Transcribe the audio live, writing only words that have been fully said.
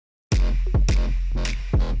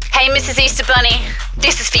Hey, Mrs. Easter Bunny,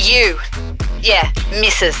 this is for you. Yeah,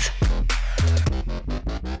 Mrs.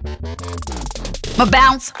 More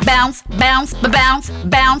bounce, bounce, bounce, bounce,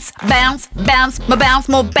 bounce, bounce, bounce, more bounce,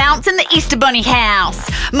 more bounce in the Easter Bunny house.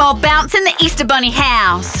 More bounce in the Easter Bunny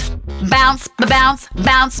house. Bounce, bounce,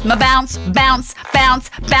 bounce, more bounce, bounce,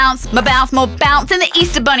 bounce, bounce, more bounce, more bounce in the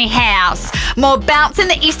Easter Bunny house. More bounce in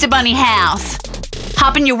the Easter Bunny house.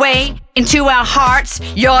 Hopping your way into our hearts,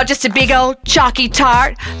 you're just a big old chalky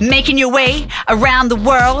tart, making your way around the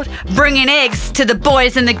world, bringing eggs to the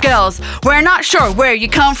boys and the girls. We're not sure where you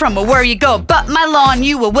come from or where you go, but my lawn,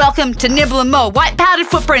 you are welcome to nibble and mow. White powdered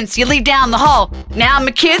footprints you leave down the hall. Now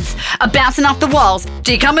my kids are bouncing off the walls.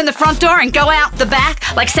 Do you come in the front door and go out the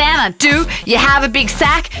back like Santa? Do you have a big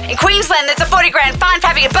sack? In Queensland there's a 40 grand fine for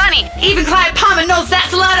having a bunny. Even Clyde Palmer knows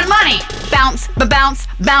that's a lot of money. Bounce, ma bounce,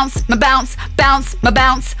 bounce, ma bounce, bounce, ma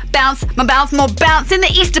bounce, bounce, ma bounce, more bounce in the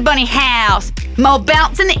Easter Bunny house. More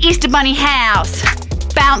bounce in the Easter Bunny house.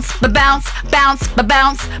 Bounce, ma bounce, bounce, ma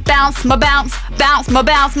bounce, bounce, ma bounce, bounce, ma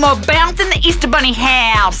bounce, more bounce in the Easter Bunny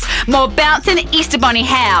house. More bounce in the Easter Bunny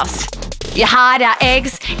house. You hide our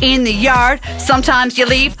eggs in the yard. Sometimes you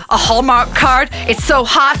leave a Hallmark card. It's so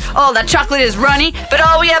hot, all that chocolate is runny, but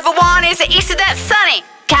all we ever want is an Easter that's sunny.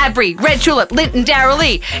 Cadbury, Red Tulip, Linton, Darrell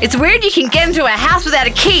Lee. It's weird you can get into a house without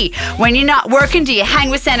a key. When you're not working, do you hang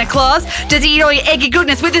with Santa Claus? Does he eat all your eggy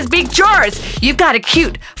goodness with his big jars? You've got a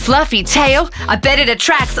cute, fluffy tail. I bet it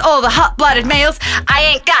attracts all the hot-blooded males.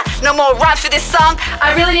 I ain't got no more rhymes for this song.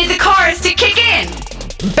 I really need the chorus to kick in.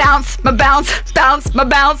 Bounce, ma bounce, bounce, ma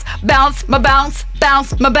bounce, bounce, ma bounce,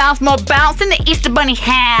 bounce, ma bounce, more bounce in the Easter Bunny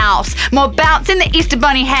house. More bounce in the Easter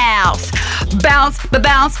Bunny house. Bounce, ma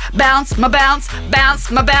bounce, bounce, ma bounce,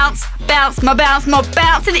 bounce, ma bounce, bounce, ma bounce, more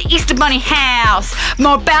bounce in the Easter Bunny house.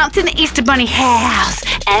 More bounce in the Easter Bunny house.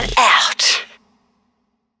 And out.